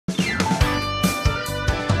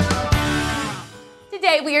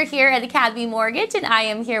Today we are here at Academy Mortgage, and I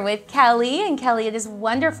am here with Kelly. And Kelly, it is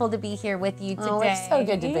wonderful to be here with you today. Oh, it's so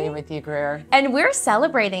good to be with you, Greer. And we're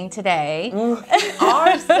celebrating today. We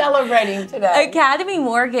are celebrating today. Academy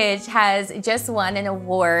Mortgage has just won an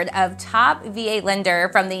award of top VA lender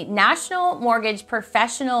from the National Mortgage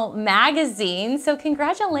Professional magazine. So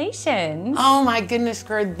congratulations. Oh my goodness,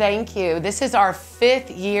 Greer, thank you. This is our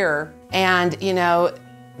 5th year, and you know,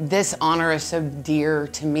 this honor is so dear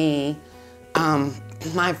to me.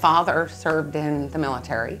 My father served in the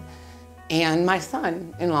military, and my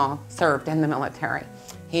son-in-law served in the military.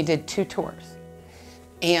 He did 2 tours.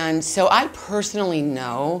 And so I personally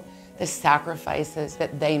know the sacrifices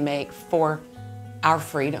that they make for our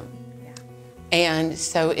freedom. Yeah. And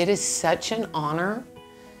so it is such an honor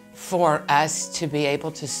for us to be able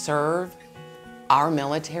to serve our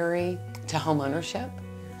military to homeownership.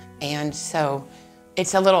 And so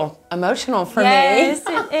it's a little emotional for me. Yes,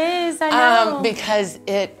 it is, I know. Because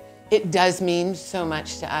it does mean so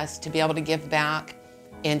much to us to be able to give back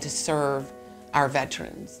and to serve our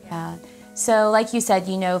veterans. Yeah. So like you said,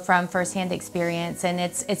 you know from firsthand experience, and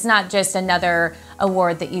it's not just another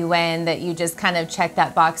award that you win that you just kind of check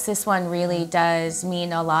that box. This one really does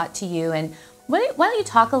mean a lot to you. And why don't you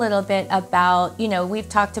talk a little bit about, you know, we've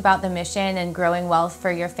talked about the mission and growing wealth for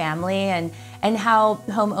your family, and how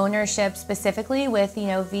home ownership specifically with, you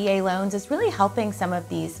know, VA loans is really helping some of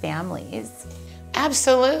these families.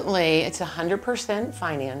 Absolutely. It's 100%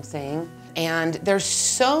 financing, and there's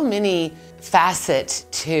so many facets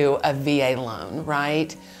to a VA loan,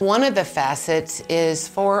 right? One of the facets is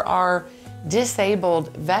for our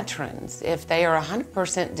disabled veterans. If they are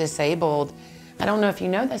 100% disabled, I don't know if you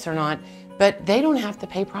know this or not, but they don't have to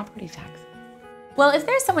pay property tax. Well, if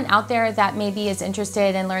there's someone out there that maybe is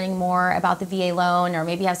interested in learning more about the VA loan, or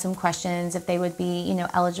maybe have some questions if they would be, you know,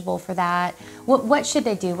 eligible for that, what should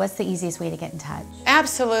they do? What's the easiest way to get in touch?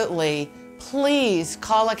 Absolutely. Please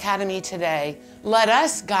call Academy today. Let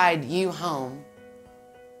us guide you home.